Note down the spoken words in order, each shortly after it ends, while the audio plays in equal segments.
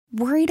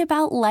Worried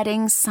about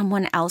letting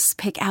someone else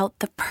pick out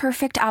the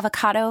perfect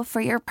avocado for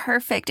your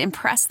perfect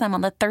impress them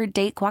on the third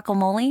date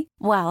guacamole?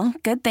 Well,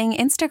 good thing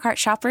Instacart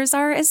shoppers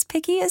are as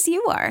picky as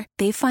you are.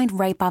 They find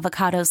ripe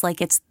avocados like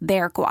it's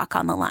their guac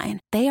on the line.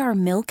 They are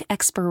milk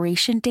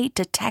expiration date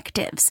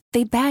detectives.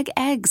 They bag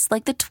eggs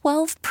like the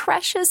 12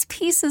 precious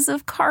pieces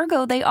of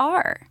cargo they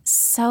are.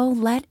 So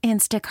let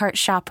Instacart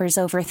shoppers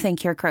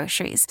overthink your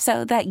groceries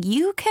so that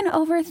you can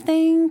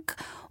overthink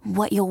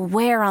what you'll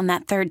wear on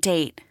that third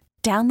date.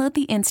 Download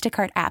the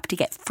Instacart app to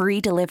get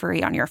free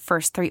delivery on your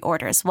first 3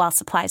 orders while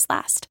supplies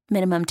last.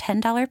 Minimum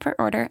 $10 per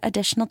order.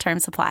 Additional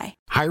terms apply.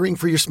 Hiring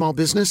for your small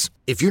business?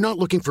 If you're not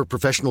looking for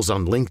professionals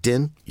on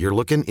LinkedIn, you're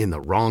looking in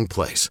the wrong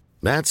place.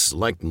 That's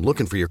like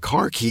looking for your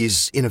car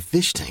keys in a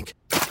fish tank.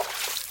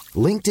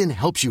 LinkedIn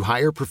helps you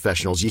hire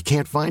professionals you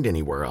can't find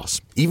anywhere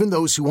else, even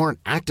those who aren't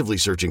actively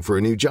searching for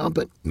a new job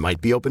but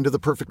might be open to the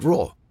perfect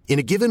role. In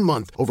a given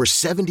month, over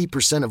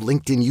 70% of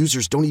LinkedIn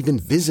users don't even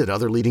visit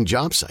other leading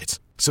job sites.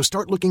 So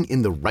start looking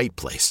in the right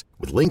place.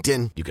 With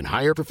LinkedIn, you can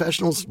hire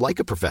professionals like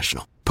a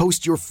professional.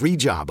 Post your free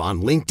job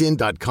on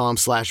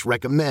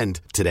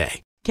linkedin.com/recommend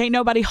today. Can't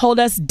nobody hold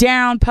us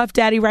down. Puff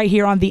Daddy right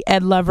here on the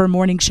Ed Lover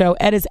Morning Show.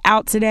 Ed is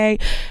out today,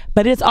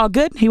 but it's all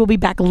good. He will be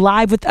back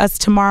live with us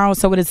tomorrow.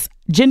 So it is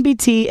Jen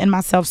BT and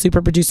myself,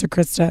 super producer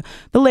Krista,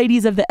 the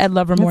ladies of the Ed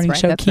Lover Morning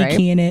Show,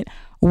 Kiki in it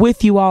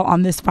with you all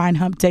on this fine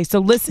hump day. So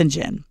listen,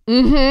 Jen.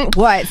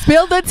 What?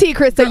 Spill the tea,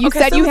 Krista. You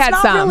said you had some.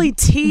 It's not really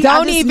tea.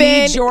 Don't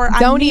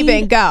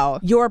even go.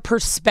 Your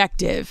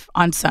perspective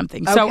on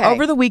something. Okay. So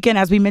over the weekend,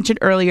 as we mentioned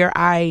earlier,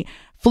 I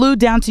flew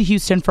down to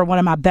Houston for one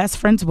of my best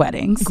friend's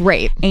weddings.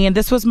 Great. And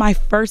this was my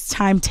first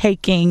time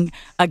taking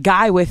a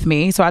guy with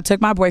me. So I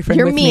took my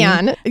boyfriend with me. Your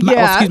man.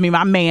 Excuse me,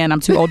 my man.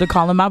 I'm too old to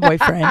call him my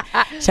boyfriend.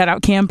 Shout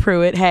out Cam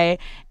Pruitt. Hey.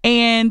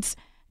 And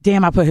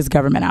damn, I put his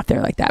government out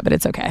there like that, but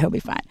it's okay. He'll be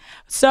fine.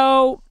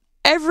 So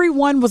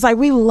everyone was like,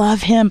 we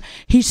love him.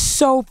 He's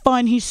so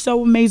fun. He's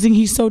so amazing.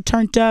 He's so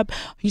turned up.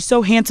 He's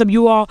so handsome.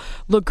 You all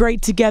look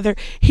great together.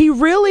 He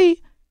really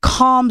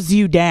calms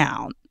you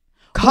down.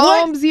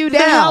 Calms you down.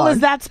 What the hell is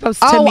that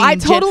supposed to mean? Oh, I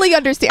totally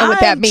understand what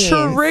that means.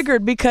 I'm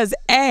triggered because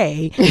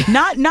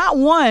not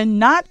one,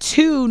 not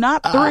two,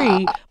 not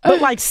three, but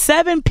like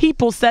 7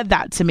 people said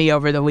that to me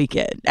over the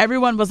weekend.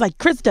 Everyone was like,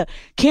 Krista,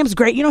 Cam's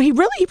great. You know, he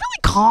really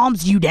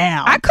calms you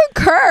down. I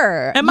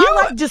concur. Am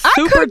I like just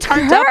super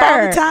turned up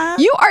all the time?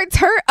 You are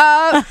turned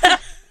up.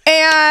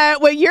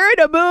 And when you're in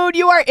a mood,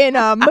 you are in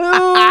a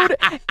mood.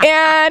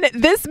 And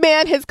this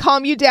man has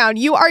calmed you down.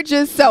 You are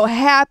just so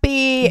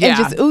happy and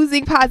just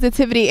oozing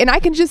positivity. And I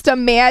can just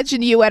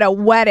imagine you at a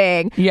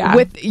wedding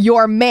with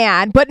your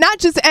man, but not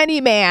just any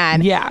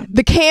man. Yeah.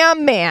 The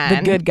Cam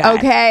man. The good guy.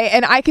 Okay.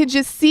 And I could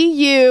just see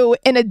you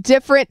in a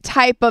different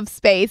type of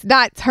space,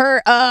 not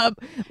turn up.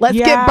 Let's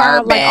get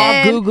bourbon. Like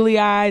all googly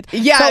eyed.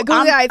 Yeah, so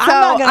googly eyed. So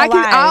I'm not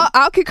gonna lie.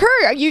 I'll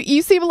concur.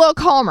 You seem a little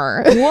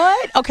calmer.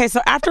 What? Okay.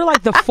 So after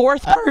like the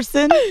 4th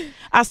person,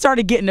 I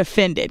started getting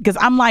offended because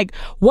I'm like,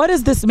 what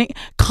does this mean?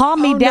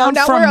 Calm me down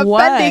from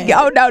what?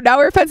 Oh, no, now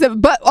we're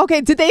offensive. But, okay,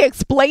 did they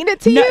explain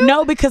it to you?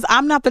 No, because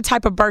I'm not the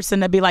type of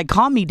person to be like,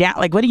 calm me down.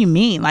 Like, what do you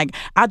mean? Like,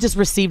 I just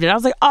received it. I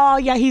was like, oh,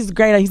 yeah, he's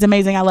great. He's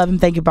amazing. I love him.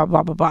 Thank you, blah,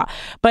 blah, blah, blah.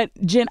 But,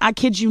 Jen, I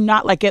kid you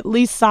not, like at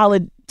least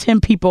solid 10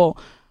 people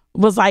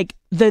was like,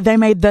 they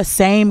made the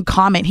same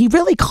comment. He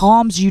really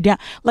calms you down.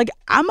 Like,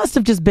 I must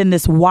have just been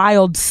this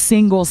wild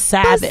single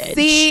savage. But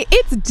see,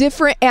 it's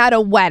different at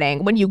a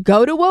wedding. When you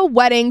go to a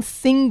wedding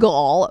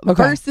single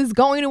versus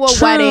going to a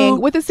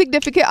wedding with a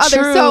significant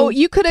other. So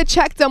you could have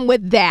checked them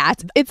with that.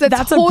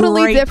 That's a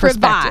totally different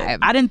vibe.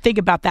 I didn't think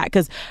about that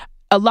because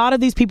a lot of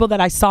these people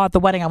that I saw at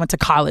the wedding I went to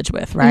college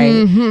with,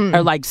 right?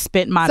 Or like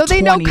spent my 20s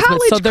they know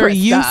college, with. So they're Krista.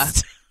 used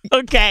to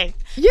Okay.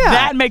 Yeah.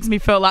 That makes me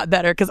feel a lot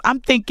better because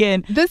I'm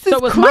thinking this is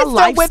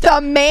Krista with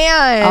a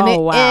man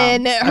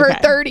in her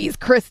 30s,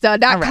 Krista,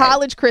 not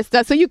college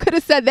Krista. So you could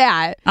have said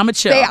that. I'm a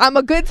chill. Say, I'm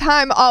a good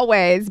time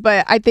always,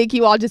 but I think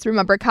you all just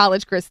remember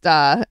college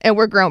Krista, and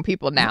we're grown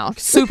people now.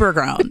 Super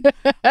grown.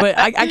 But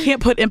I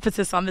can't put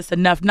emphasis on this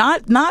enough.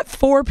 Not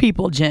 4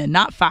 people, Jen,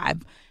 not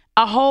 5.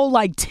 A whole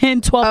like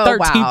 10, 12,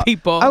 13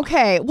 people.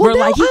 Okay. Well,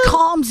 like, he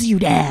calms you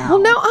down. Well,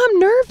 now I'm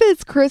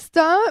nervous,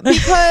 Krista,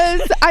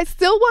 because I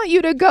still want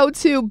you to go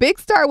to Big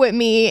Star with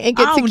me and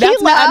get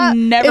tequila.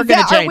 I'm never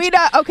going to change.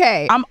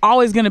 Okay. I'm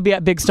always going to be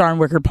at Big Star in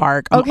Wicker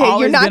Park. Okay,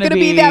 you're not going to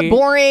be that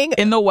boring.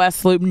 In the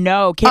West Loop.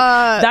 No.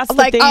 That's the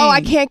like, thing. oh,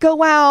 I can't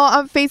go out.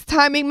 I'm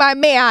FaceTiming my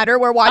man or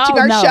we're watching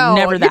our show.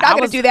 Never that. You're not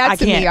going to do that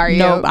to me, are you?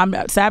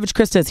 No, Savage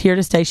Krista is here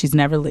to stay. She's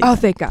never leaving. Oh,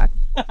 thank God.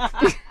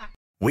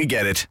 We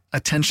get it.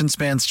 Attention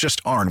spans just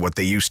aren't what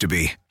they used to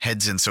be.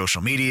 Heads in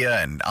social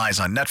media and eyes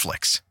on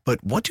Netflix.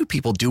 But what do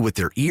people do with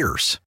their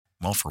ears?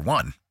 Well, for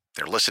one,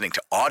 they're listening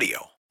to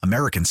audio.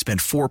 Americans spend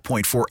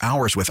 4.4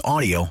 hours with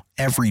audio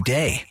every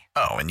day.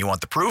 Oh, and you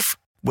want the proof?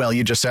 Well,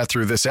 you just sat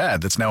through this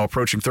ad that's now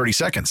approaching 30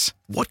 seconds.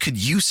 What could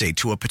you say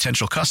to a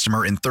potential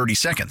customer in 30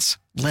 seconds?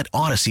 Let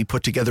Odyssey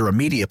put together a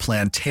media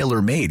plan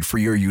tailor-made for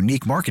your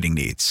unique marketing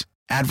needs.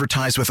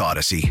 Advertise with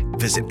Odyssey.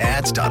 Visit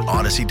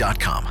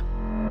ads.odyssey.com.